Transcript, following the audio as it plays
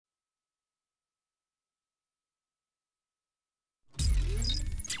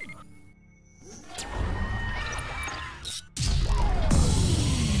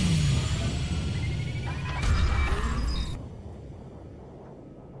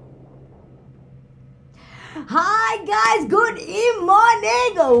Hi guys, good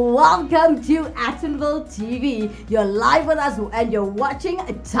morning. Welcome to Actonville TV. You're live with us and you're watching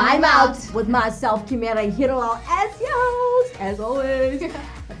Timeout with myself, Kimera, Heeralal, as your host, as always.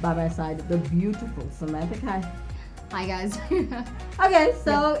 By my side, the beautiful Samantha. Hi guys. Okay,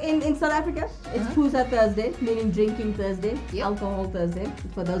 so in South Africa, it's Puza Thursday, meaning drinking Thursday, alcohol Thursday,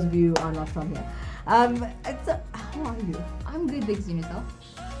 for those of you who are not from here. How are you? I'm good, thanks. You yourself?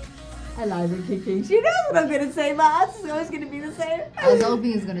 I live in kicking. She knows what I'm going to say, but it's always going to be the same. I was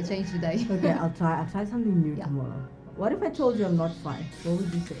hoping it's going to change today. Okay, I'll try something new tomorrow. What if I told you I'm not fine? What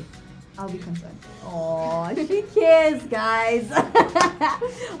would you say? I'll be concerned. Oh, she cares, guys.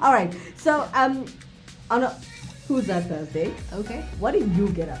 All right, so on a Who's That Thursday? Okay. What do you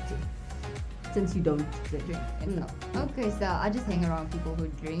get up to? Since you don't drink. Okay, so I just hang around people who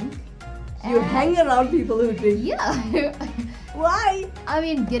drink. You hang around people who drink? Yeah. Why? I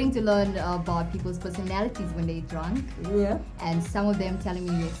mean, getting to learn about people's personalities when they're drunk. Yeah. And some of them telling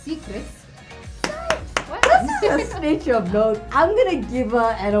me their secrets. This is a snitch of note. I'm gonna give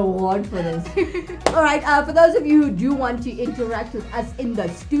her an award for this. Alright, for those of you who do want to interact with us in the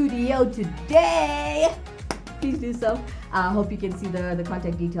studio today, please do so. I hope you can see the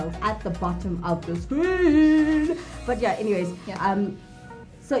contact details at the bottom of the screen. But yeah, anyways,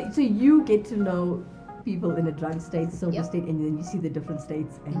 so you get to know people in a drunk state, sober state, and then you see the different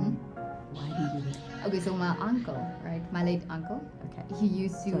states. And why do you do this? Okay, so my uncle, right, my late uncle, he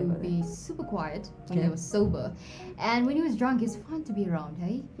used to be super quiet when he was sober, and when he was drunk, he's fun to be around.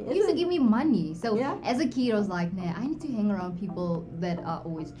 Hey, he used to give me money. So as a kid, I was like, nah, I need to hang around people that are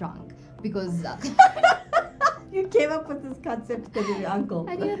always drunk because. You came up with this concept because of your uncle.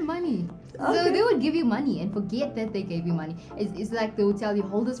 And you had money. Okay. So they would give you money and forget that they gave you money. It's like they would tell you,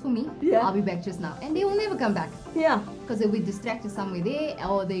 hold this for me, I'll be back just now. And they will never come back. Yeah. Because they'll be distracted somewhere there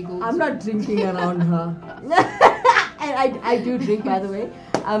or they go... I'm not drinking around her. And I do drink, by the way.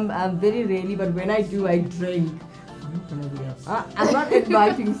 I'm very rarely, but when I do, I drink. I'm not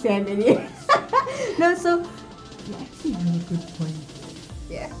inviting Sam anyway. No, so... You actually have a good point.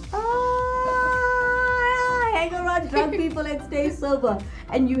 Yeah. Hang around drunk people and stay sober.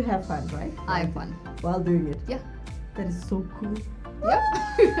 And you have fun, right? I have fun. While doing it? Yeah. That is so cool.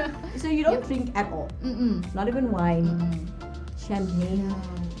 Yeah. So you don't drink at all? Not even wine? Champagne?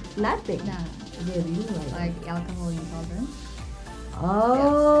 Nothing? Nah. Yeah, really like alcohol intolerant.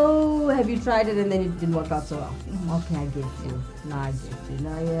 Oh, have you tried it and then it didn't work out so well? Okay, I get you. I get you.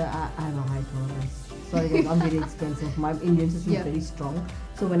 I have a high tolerance. Sorry guys, I'm very expensive. My immune system is very strong.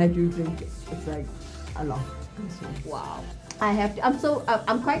 So when I do drink, it's like a lot. Wow. I have to.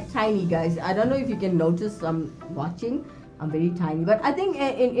 I'm quite tiny, guys. I don't know if you can notice. I'm watching. I'm very tiny, but I think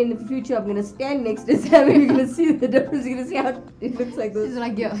in the future I'm gonna stand next to Sam and you're gonna see the difference. You're gonna see how it looks like this. It's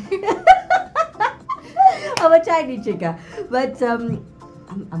like I'm a tiny chica, but I'm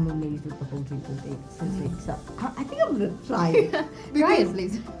amazed with the whole drinking thing since week. So I think I'm gonna try it. Try it,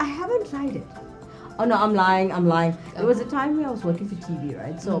 please. I haven't tried it. Oh no, I'm lying. There was a time where I was working for TV,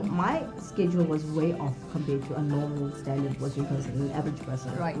 right? So my schedule was way off compared to a normal standard working person, an average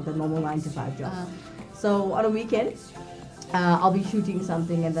person, with a normal 9 to 5 job. So on a weekend, I'll be shooting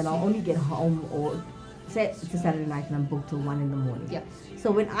something and then I'll only get home, or say it's a Saturday night and I'm booked till 1 in the morning. Yeah. So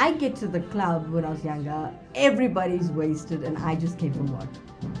when I get to the club when I was younger, everybody's wasted and I just came from work.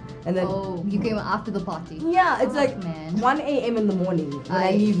 And then you came after the party. Yeah, it's like 1 a.m. in the morning when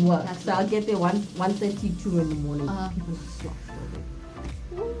I leave work. So I'll get there 1:32 in the morning. People are sloshed already.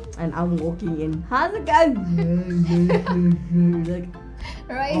 And I'm walking in. How's it going? Like,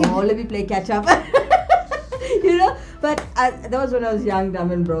 oh, let me play catch up. You know? But that was when I was young,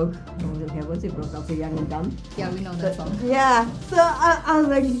 dumb and broke. Okay, I won't say broke, I'll say young and dumb. Yeah, we know that song. Yeah. So I was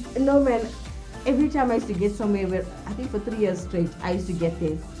like, no man. Every time I used to get somewhere where, I think for 3 years straight, I used to get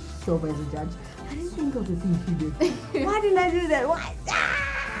there sober as a judge. I didn't think of the things you did. Why didn't I do that? Why?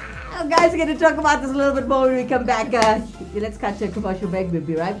 Oh, guys, we're going to talk about this a little bit more when we come back. Let's cut to a commercial break. We'll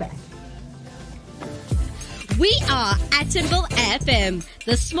be right back. We are Actonville FM,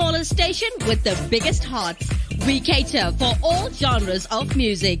 the smallest station with the biggest hearts. We cater for all genres of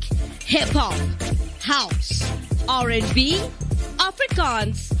music. Hip-hop, house, R&B,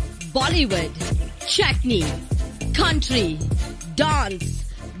 Afrikaans, Bollywood, Chutney, country, dance,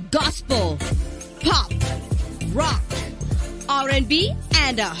 gospel, pop, rock, R&B,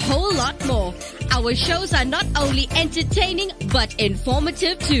 and a whole lot more. Our shows are not only entertaining but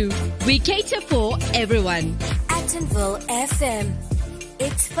informative too. We cater for everyone. Actonville FM.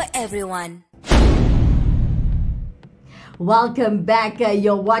 It's for everyone. Welcome back.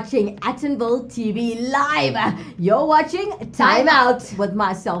 You're watching Attenville TV Live. You're watching Timeout with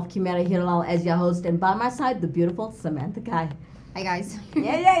myself, Kimera Heeralal, as your host, and by my side, the beautiful Samantha Kai. Hi guys.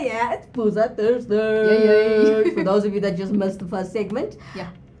 Yeah. It's Pooza Thursday. For those of you that just missed the first segment,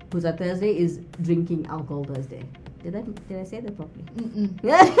 Pooza Thursday is drinking alcohol Thursday. Did I say that properly?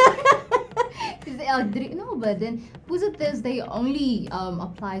 No, but then Pooza Thursday only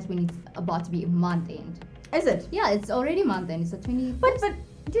applies when it's about to be month end. Is it? Yeah, it's already month end. It's the 20th. But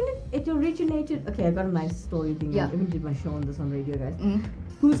didn't it originated? Okay, I got a nice story thing. I even did my show on this on radio, guys.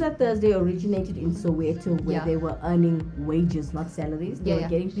 Pooza Thursday originated in Soweto, where they were earning wages, not salaries. They were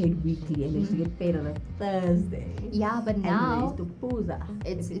getting paid weekly, and they used to get paid on a Thursday. Yeah, but now to Pooza.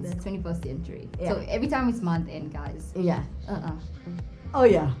 It's 21st century. So every time it's month end, guys. Yeah. Oh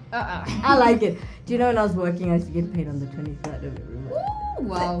yeah. I like it. Do you know when I was working, I used to get paid on the 23rd of every month. Ooh,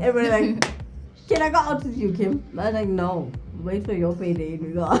 wow. Everybody like, can I go out with you, Kim? I was like, no. Wait for your payday and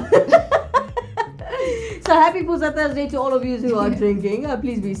we go out. So happy Pooza Thursday to all of you who are drinking.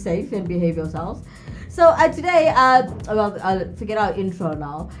 Please be safe and behave yourselves. So today, I'll forget our intro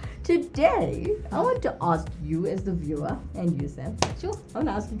now. Today, I want to ask you as the viewer and you, Sam. Sure. I want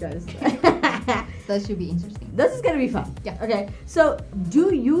to ask you guys. That should be interesting. This is going to be fun. Yeah. Okay. So,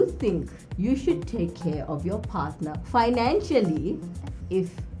 do you think you should take care of your partner financially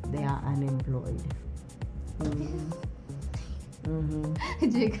if they are unemployed?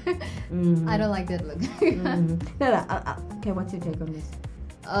 Jake, I don't like that look. No. Okay, what's your take on this?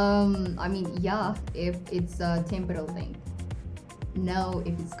 I mean, yeah, if it's a temporal thing. No,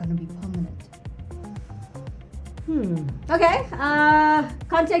 if it's gonna be permanent. Okay.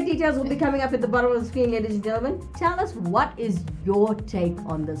 Contact details will be coming up at the bottom of the screen, ladies and gentlemen. Tell us what is your take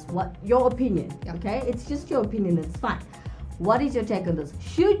on this. What your opinion? Yeah. Okay, it's just your opinion. It's fine. What is your take on this?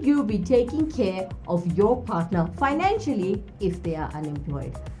 Should you be taking care of your partner financially if they are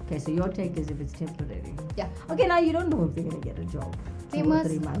unemployed? Okay, so your take is if it's temporary. Yeah. Okay, now you don't know if they're gonna get a job. They 2 or must.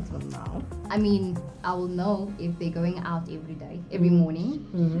 3 months from now. I mean, I will know if they're going out every day, every morning,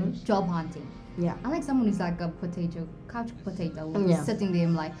 job hunting. Yeah. I like someone who's like a couch potato, who's sitting there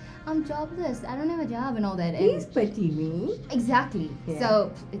and like, I'm jobless, I don't have a job and all that. Please pity me. Exactly. Yeah.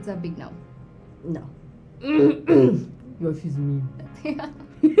 So it's a big no. No. Yo, she's mean. And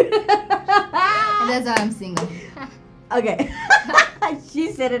that's why I'm single. Okay.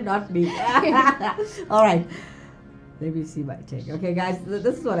 She said it, not me. All right. Let me see my take. Okay, guys, this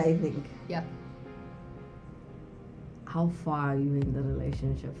is what I think. Yeah. How far are you in the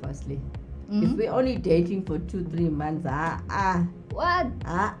relationship, firstly? If we're only dating for 2-3 months, What?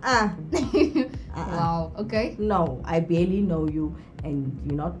 Wow. Okay. No, I barely know you, and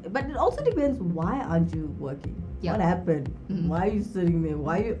you're not. But it also depends. Why aren't you working? Yeah. What happened? Why are you sitting there?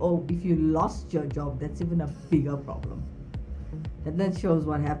 Why you? Oh, if you lost your job, that's even a bigger problem. And that shows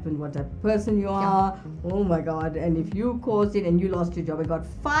what happened, what type of person you are. Oh my God! And if you caused it and you lost your job and got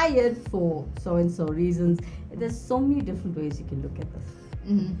fired for so and so reasons, there's so many different ways you can look at this.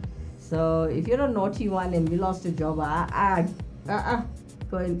 So if you're a naughty one and you lost your job,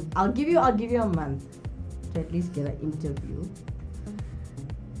 go and I'll give you a month to at least get an interview.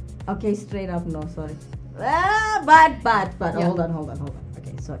 Okay, straight up, no, sorry. But hold on.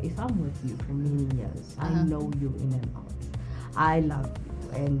 Okay, so if I'm with you for many years, I know you in and out. I love you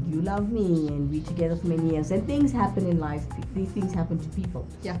and you love me and we're together for many years and things happen in life. These things happen to people.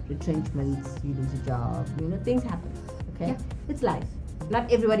 Yeah. Retrenchments, you lose a job, things happen. Okay? Yeah. It's life.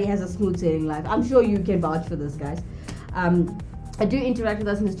 Not everybody has a smooth sailing life. I'm sure you can vouch for this, guys. I do interact with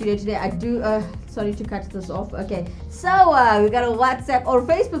us in the studio today. I do, sorry to cut this off. Okay, so we got a WhatsApp or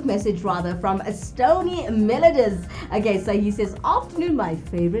Facebook message rather from Stony Melodies. Okay, so he says, afternoon, my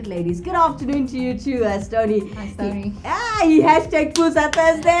favorite ladies. Good afternoon to you too, Stony. Hi, Stony. He hashtag Pooza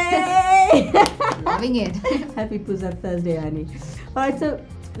Thursday. Loving it. Happy Pooza Thursday, honey. All right, so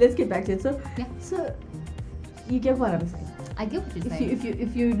let's get back to it. So you get what I'm saying? I get what you're saying.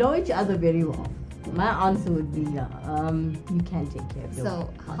 If you know each other very well, my answer would be you can take care of your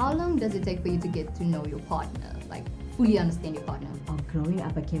partner. How long does it take for you to get to know your partner? Like, fully understand your partner? Growing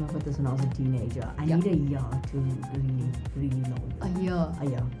up, I came up with this when I was a teenager. I need a year to really know you. A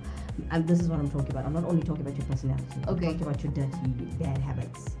year? And this is what I'm talking about. I'm not only talking about your personality. I'm talking about your dirty, bad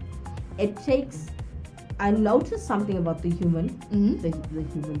habits. It takes... I noticed something about the human, the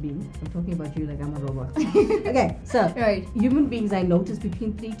human being. I'm talking about you like I'm a robot. Okay, so human beings, I noticed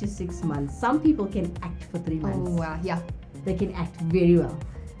between 3 to 6 months. Some people can act for 3 months. Oh wow, yeah. They can act very well.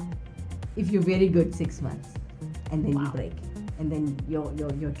 If you're very good, 6 months, and then you break, and then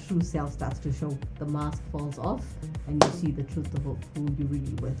your true self starts to show. The mask falls off, and you see the truth of who you're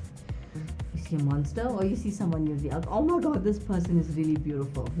really with. you see a monster, or you see someone you'll be like, oh my god, this person is really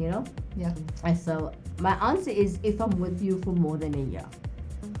beautiful, you know? Yeah. And so my answer is, if I'm with you for more than a year,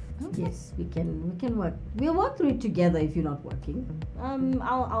 okay. yes, we can work. We'll work through it together if you're not working.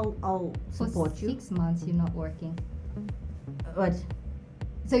 I'll support for you. 6 months you're not working. What?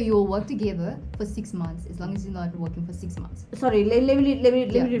 So you will work together for 6 months as long as you're not working for 6 months. Sorry, let me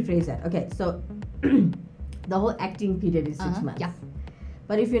rephrase that. Okay, so the whole acting period is 6 months. Yeah.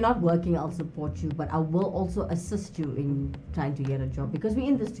 But if you're not working, I'll support you. But I will also assist you in trying to get a job, because we're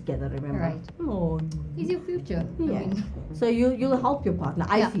in this together, remember? Right. Oh. He's your future. Yeah. I mean. So you'll help your partner.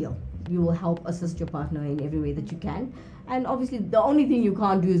 I Yeah. feel you will help assist your partner in every way that you can. And obviously, the only thing you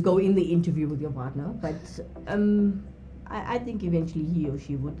can't do is go in the interview with your partner. But I think eventually he or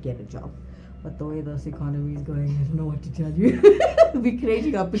she would get a job. But the way this economy is going, I don't know what to tell you. We're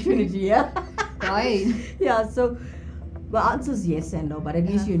creating opportunity, yeah? Right. Yeah, so the answer is yes and no, but at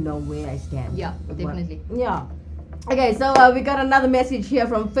least you know where I stand. Yeah, definitely. Yeah. Okay, so we got another message here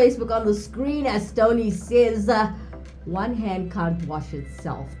from Facebook on the screen, as Tony says, one hand can't wash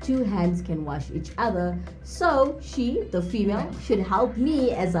itself, two hands can wash each other. So she, the female, should help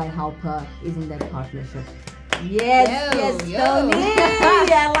me as I help her. Isn't that partnership? Yes, Tony.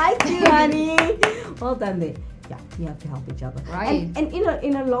 I like you, honey. Well done there. Yeah, you have to help each other. Right. And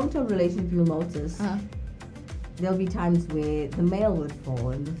in a long-term relationship, you'll notice there'll be times where the male would fall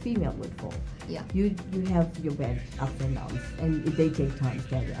and the female would fall. Yeah. You have your bad ups and downs, and they take time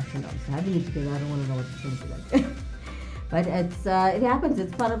to have your ups and downs. So having it together, I don't want to know what it's going to be like. But it happens.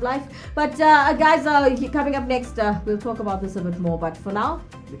 It's part of life. But guys, coming up next, we'll talk about this a bit more. But for now,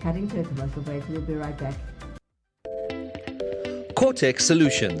 we're cutting to a commercial break. We'll be right back. Cortex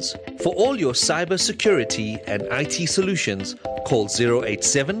Solutions. For all your cyber security and IT solutions, call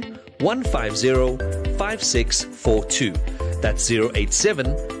 087 150 5642. That's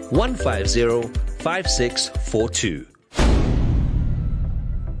 087 150 5642.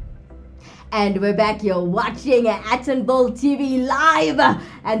 And we're back. You're watching Attenborough TV Live.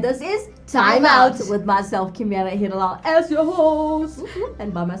 And this is Timeout with myself, Kimera Heeralal, as your host.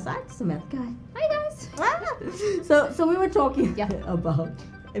 And by my side, Samantha. Hi, guys. So we were talking about,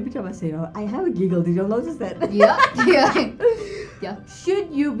 every time I say, I have a giggle. Did you notice that? Yeah.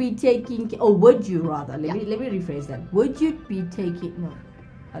 Should you be taking, or would you rather, let me rephrase that. Would you be taking, no,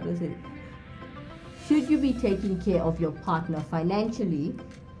 how do I say it? Should you be taking care of your partner financially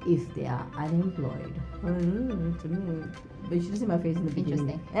if they are unemployed? But you should see my face in the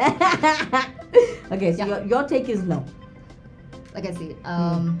beginning. Interesting. Okay, so your take is no. Like I said,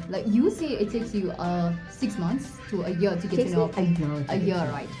 like you say, it takes you 6 months to a year to get to know a year,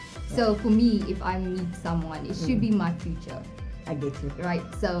 right? So for me, if I meet someone, it should be my future. I get you. Right.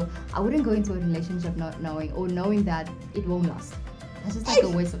 So I wouldn't go into a relationship not knowing that it won't last. That's just like a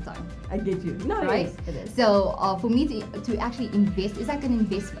waste of time. I get you. No, right? It is. So for me to actually invest, it's like an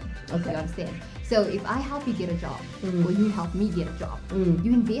investment. Okay. You understand? So if I help you get a job, or you help me get a job,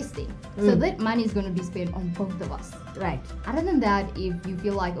 you're investing. So that money is going to be spent on both of us. Right. Other than that, if you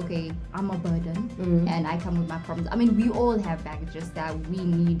feel like, okay, I'm a burden and I come with my problems. I mean, we all have baggages that we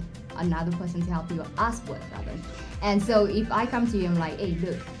need another person to help you, us with, rather. And so if I come to you and I'm like, hey,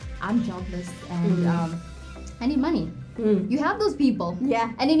 look, I'm jobless and I need money. You have those people.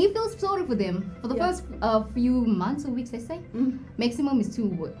 Yeah. And then you feel sorry for them for the first few months or weeks, let's say. Maximum is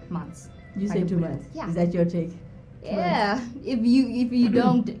 2 months. You say 2 months. Yeah. Is that your take? Yeah. If you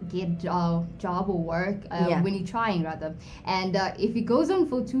don't get job or work when you're trying, rather, and if it goes on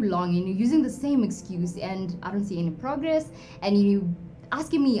for too long and you're using the same excuse and I don't see any progress, and you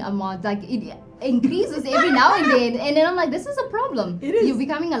asking me amount, like it increases every now and then I'm like, this is a problem. It is. You're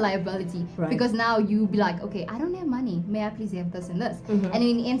becoming a liability, because now you be like, okay, I don't have money, may I please have this and this, and then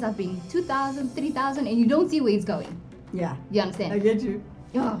it ends up being 2,000, 3,000, and you don't see where it's going. Yeah. You understand? I get you.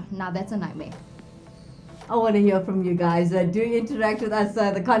 Oh, now that's a nightmare. I want to hear from you guys. Do interact with us.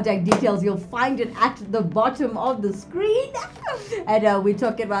 The contact details, you'll find it at the bottom of the screen. And we're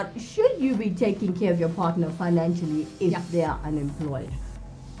talking about, should you be taking care of your partner financially if they are unemployed?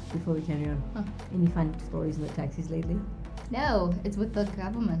 Before we carry on, any fun stories in the taxis lately? No, it's with the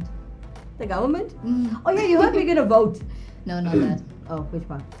government. The government? Oh yeah, you heard we're gonna vote. No, not that. Oh, which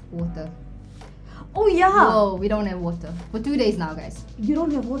part? Water. Oh yeah. No, we don't have water for 2 days now, guys. You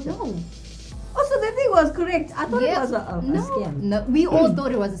don't have water? No. Oh, so that thing was correct. I thought it was a scam. No, we all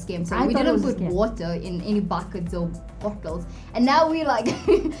thought it was a scam. So we didn't put water in any buckets or bottles. And now we like,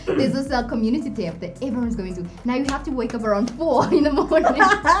 there's this community tap that everyone's going to. Now you have to wake up around 4 in the morning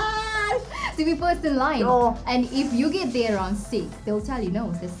to be first in line. Oh. And if you get there around 6, they'll tell you, no,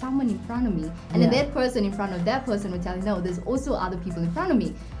 there's someone in front of me. And then that person in front of that person will tell you, no, there's also other people in front of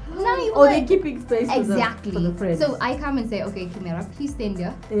me. Now you or they're keeping space exactly for the friends. So I come and say, okay, Kimera, please stand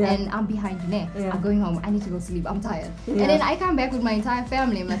here, and I'm behind you now. Yeah. I'm going home. I need to go sleep. I'm tired. Yeah. And then I come back with my entire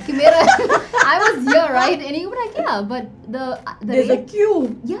family. I'm like, Kimera, I was here, right? And you'll be like, yeah, but there's a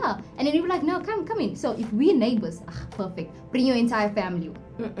queue. Yeah, and then you'll be like, no, come in. So if we're neighbors, perfect. Bring your entire family,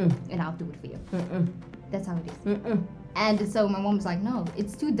 and I'll do it for you. That's how it is. And so my mom's like, no,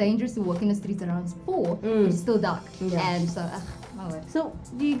 it's too dangerous to walk in the streets around 4. It's still dark. Yeah. And so, So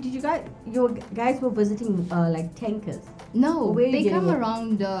did you guys? Your guys were visiting like tankers? No, where they come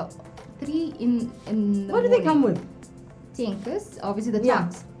around 3 in the What do they come with? Tankers, obviously the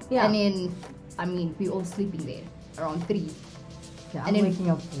trucks. Yeah. And then, I mean, we all sleeping there around 3. Yeah, and I'm then, waking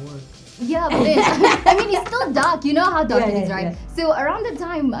up for work. Yeah, but then, I mean, it's still dark. You know how dark it is, right? Yeah. So around the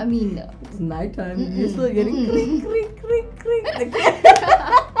time, I mean, it's nighttime. You're still getting creak, creak, creak.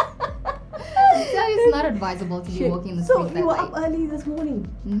 So it's not advisable to be walking the street So that you were way. up early this morning?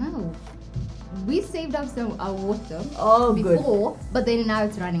 No. We saved up some water Good. before, but then now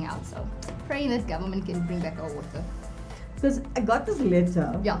it's running out. So praying that government can bring back our water. Because I got this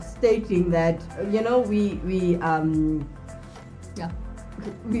letter stating that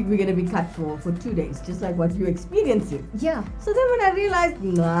we're gonna be cut for 2 days, just like what you experiencing. Yeah. So then when I realized,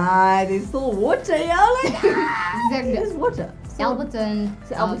 there's still water, like exactly. There's water. So Alberton.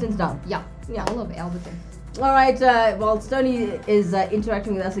 So Alberton's down. Yeah. All over Alberton. All right. Well, Stoney is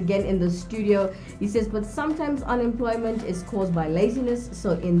interacting with us again in the studio. He says, but sometimes unemployment is caused by laziness.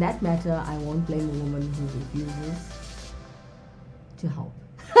 So in that matter, I won't blame a woman who refuses to help.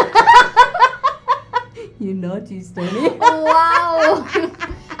 You naughty, Stoney. Wow.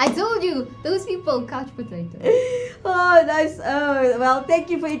 I told you, those people couch potatoes. Oh, nice. Oh, well, thank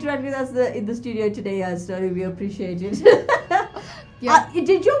you for interacting with us in the studio today, Stoney. We appreciate it. Yeah.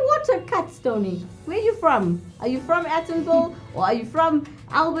 Did your water cut, Stoney? Where are you from? Are you from Attenville or are you from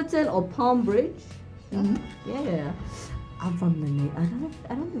Alberton or Palm Bridge? Yeah. I'm from the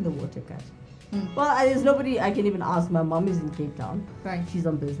I don't think the water cut. Well, there's nobody I can even ask. My mom is in Cape Town. Right. She's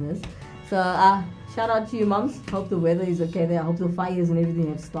on business. So shout out to you, moms. Hope the weather is okay there. I hope the fires and everything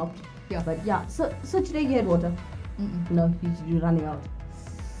have stopped. Yeah. But yeah, so today you had water. No, you're running out.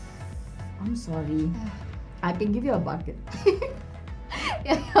 I'm sorry. I can give you a bucket.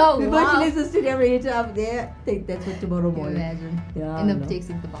 Oh, Before wow. she leaves the studio radiator up there, I think that's for tomorrow morning. Imagine. Yeah. In the takes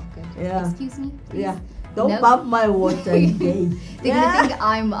the bucket. Yeah. Excuse me, please. Yeah. Don't bump my water. They're gonna think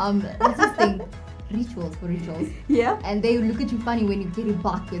I'm what's this thing? Rituals. Yeah. And they look at you funny when you carry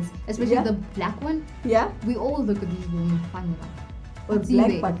buckets, especially the black one. Yeah. We all look at these women funny like. What's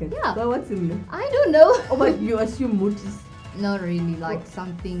black bucket? Yeah. So what's in there? I don't know. Oh, but you assume mutis. Not really, like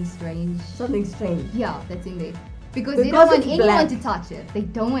something strange. Something strange. Yeah, that's in there. Because they don't want anyone to touch it. They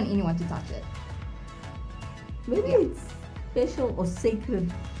don't want anyone to touch it. Maybe it's special or sacred.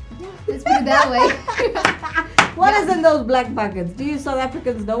 Yeah, let's put it that way. What is in those black buckets? Do you South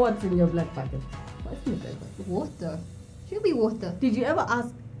Africans know what's in your black bucket? What's in your black bucket? Water. Should be water. Did you ever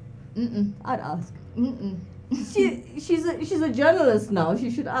ask? I'd ask. She's a journalist now. She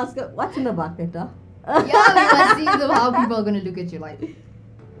should ask her, what's in the bucket, huh? Yeah, we must see how people are gonna look at you like,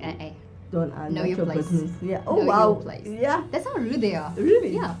 Don't know your place. business. Yeah. Oh know wow. your place. Yeah. That's how rude they are.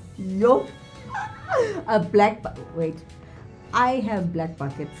 Really? Yeah. Yo. A black wait. I have black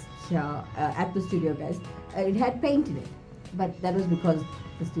buckets here at the studio, guys. It had paint in it, but that was because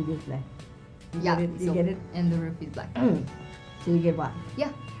the studio is black. You get it? And the roof is black. So you get what?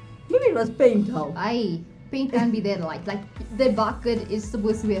 Yeah. Maybe it was paint, how? Paint can't be that light. Like the bucket is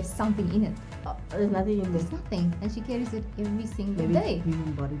supposed to have something in it. There's nothing in there. There's nothing, and she carries it every single Maybe day.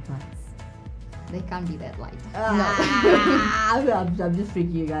 human body parts. They can't be that light. I'm just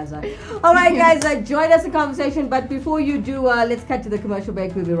freaking you guys out. All right, guys, join us in conversation. But before you do, let's cut to the commercial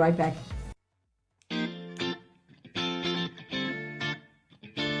break. We'll be right back.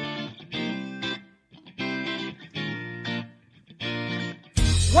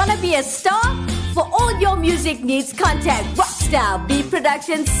 Wanna be a star? For all your music needs, contact Rockstar Beat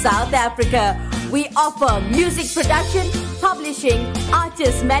Productions South Africa. We offer music production, publishing,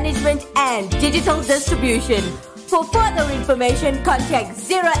 artist management, and digital distribution. For further information, contact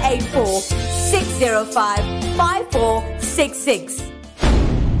 084 605 5466.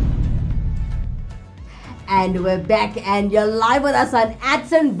 And we're back, and you're live with us on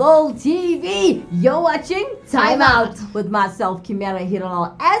Attenville TV. You're watching Timeout with myself, Kimera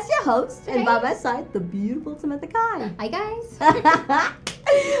Heeralal, as your host, and by my side, the beautiful Samantha. Hi guys.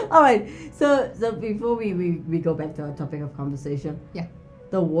 All right, so before we go back to our topic of conversation,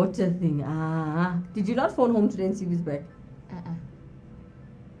 the water thing. Did you not phone home today and see if he's back?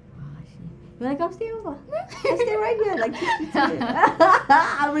 You're like, I'll stay over. I'll stay right here. Like,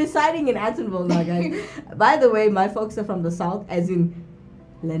 I'm residing in Attenville now, guys. By the way, my folks are from the south, as in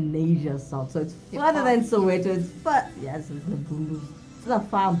Lenasia South. So it's further than Soweto. It's yes, it's the boom. It's a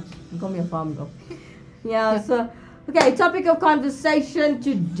farm. You call me a farm girl. Yeah, so okay, topic of conversation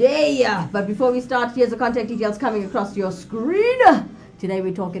today. But before we start, here's the contact details coming across your screen. Today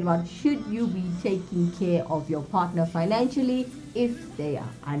we're talking about, should you be taking care of your partner financially if they are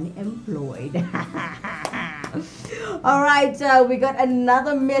unemployed? All right, we got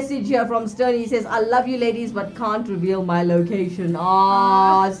another message here from Stoney. He says, I love you ladies, but can't reveal my location.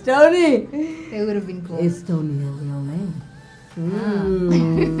 Oh, Stoney. They would have been cool. Is Stoney your real name?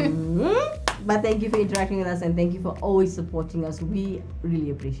 But thank you for interacting with us, and thank you for always supporting us. We really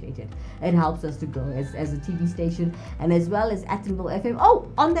appreciate it. It helps us to grow as a TV station, and as well as Attenville FM. Oh,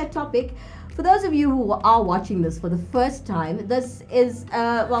 on that topic, for those of you who are watching this for the first time, this is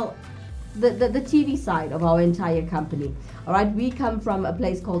the TV side of our entire company. All right, we come from a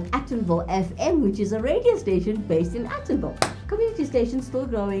place called Attenville FM, which is a radio station based in Attenville. Community station, still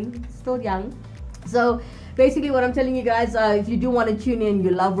growing, still young. So basically what I'm telling you guys, if you do want to tune in, you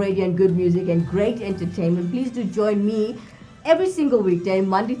love radio and good music and great entertainment, please do join me every single weekday,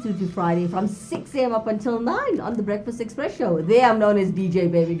 Monday through to Friday, from 6 a.m. up until 9 on the Breakfast Express Show. There I'm known as DJ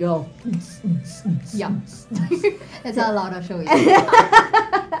Baby Girl. Yeah. That's how loud our show is.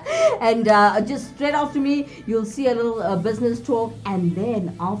 And just straight after me, you'll see a little business talk. And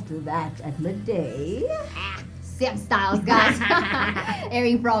then after that, at midday... Sam Styles, guys.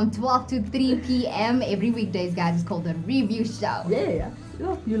 Airing from 12 to 3 p.m. every weekdays, guys. It's called the Review Show. Yeah.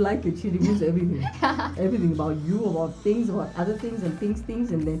 You like it. She reviews everything. Everything about you, about things, about other things, and things,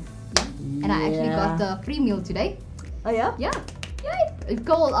 and then... Yeah. And I actually got the free meal today. Oh, yeah? Yeah. It's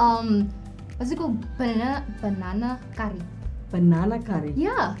called, what's it called? Banana curry. Banana curry?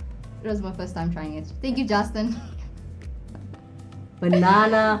 Yeah. It was my first time trying it. Thank you, Justin.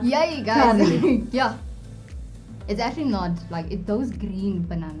 Banana Yeah, you guys. curry. Yeah. It's actually not like those green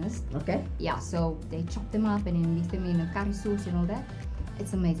bananas. Okay. Yeah, so they chop them up and then mix them in a curry sauce and all that.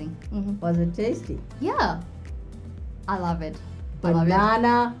 It's amazing. Was it tasty? Yeah. I love it.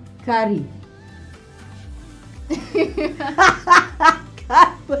 Banana curry.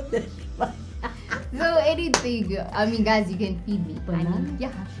 So anything. I mean, guys, you can feed me. Banana?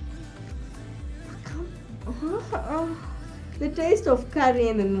 Yeah. The taste of curry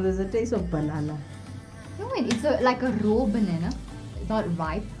and then there's a taste of banana. No, it's like a raw banana. It's not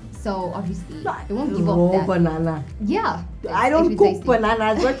ripe. So obviously, it won't give raw off that. banana. Yeah. I don't cook tasty.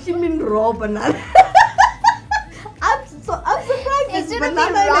 bananas. What do you mean raw banana? I'm surprised it's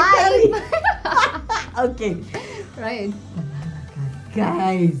banana in a curry. Okay. Right. Banana curry.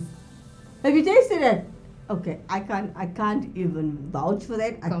 Guys, have you tasted it? Okay, I can't even vouch for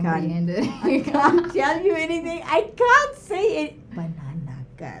that. I can't tell you anything. I can't say it. Banana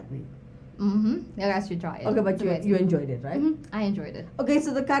curry. You guys should try it. Okay, but you enjoyed it, right? I enjoyed it. Okay,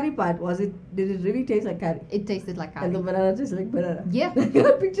 so the curry part, did it really taste like curry? It tasted like curry. And the banana tasted like banana? Yeah. I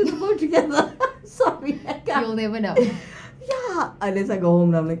gotta picture them both together. Sorry, I can't. You'll never know. Yeah, unless I go home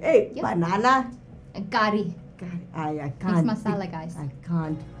and I'm like, hey, banana. And curry. I can't. Mixed masala, guys. I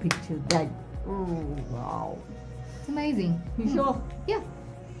can't picture that. Oh, wow. It's amazing. You sure? Yeah.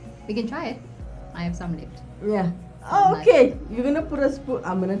 We can try it. I have some left. Yeah. Oh, okay, you're gonna put a spoon.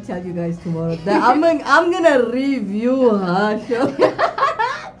 I'm gonna tell you guys tomorrow that I'm gonna review her show.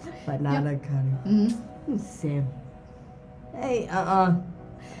 Banana curry. Sam. Hey,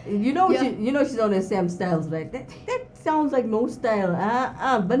 you know she's on a Sam Styles, right? That sounds like no style.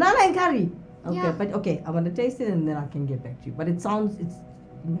 Banana and curry. Okay, Yeah. but okay, I'm gonna taste it and then I can get back to you. But it's in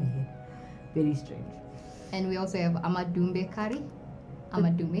my head very strange. And we also have amadumbe curry.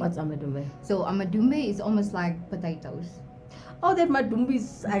 Amadumbe. What's amadumbe? So amadumbe is almost like potatoes. Oh, that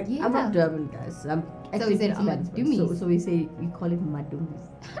madumbis. I'm not Durban, guys. So we said amadumbis. So we call it madumbis.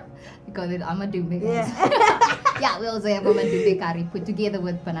 We call it amadumbe. Yeah. Yeah, we also have amadumbe curry put together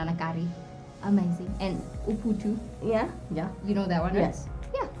with banana curry. Amazing. And uputu. Yeah. You know that one, right? Yes.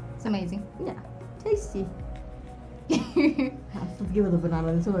 Yeah, it's amazing. Yeah. Tasty. I have to give it the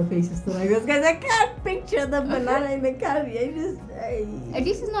banana. That's why my face is still like this. Guys, I can't picture the banana in the curry.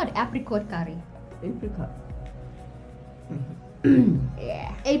 This is not apricot curry. Apricot.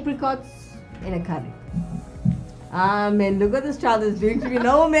 Yeah. Apricots in a curry. Man, look what this child is doing to me.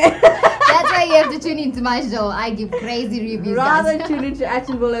 No, man. That's why you have to tune into my show. I give crazy reviews. Rather tune into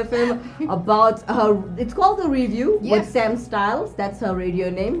Actionable FM about her. It's called The Review with Sam Styles. That's her radio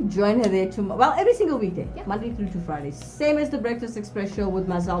name. Join her there tomorrow. Well, every single weekday, Monday through to Friday. Same as the Breakfast Express show with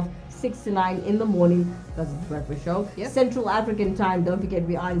myself, 6 to 9 in the morning because it's the breakfast show. Central African time. Don't forget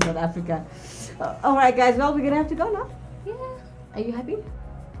we are in South Africa. All right, guys. Well, we're gonna have to go now. Yeah. Are you happy?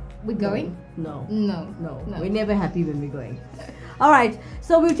 We're going? No. No. We're never happy when we're going. All right,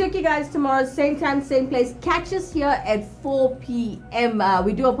 so we'll check you guys tomorrow, same time, same place. Catch us here at 4 p.m.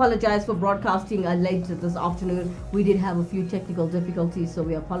 We do apologize for broadcasting late this afternoon. We did have a few technical difficulties, so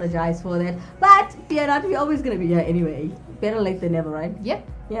we apologize for that. But fear not, we're always going to be here anyway. Better late than never, right? Yep.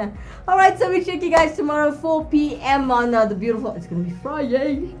 Yeah. All right, so we'll check you guys tomorrow, 4 p.m. on the beautiful... It's going to be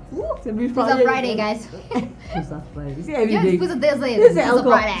Friday. Woo, it's going to be Friday. It's a Friday, guys. It's a Friday. See, every yeah, day. it's a Thursday. It's a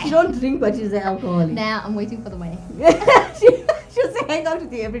alcohol. Friday. She don't drink, but she's an alcoholic. Nah, I'm waiting for the money. She'll say hang out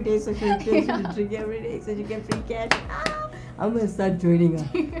with you every day so she'll drink every day so she get free cash. I'm gonna start joining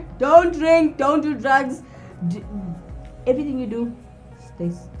her. Don't drink, don't do drugs. Everything you do, stay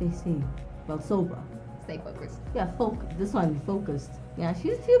safe. Well, sober. Stay focused. Yeah, this one, focused. Yeah,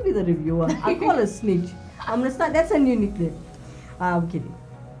 she'll be the reviewer. I'll call her Snitch. I'm gonna start, that's a new nickname. I'm kidding.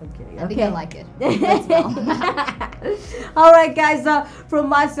 I think I like it. That's well. All right, guys. From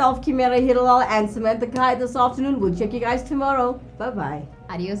myself, Kimera, Heeralal, and Samantha Kai this afternoon. We'll check you guys tomorrow. Bye-bye.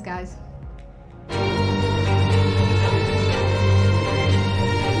 Adios, guys.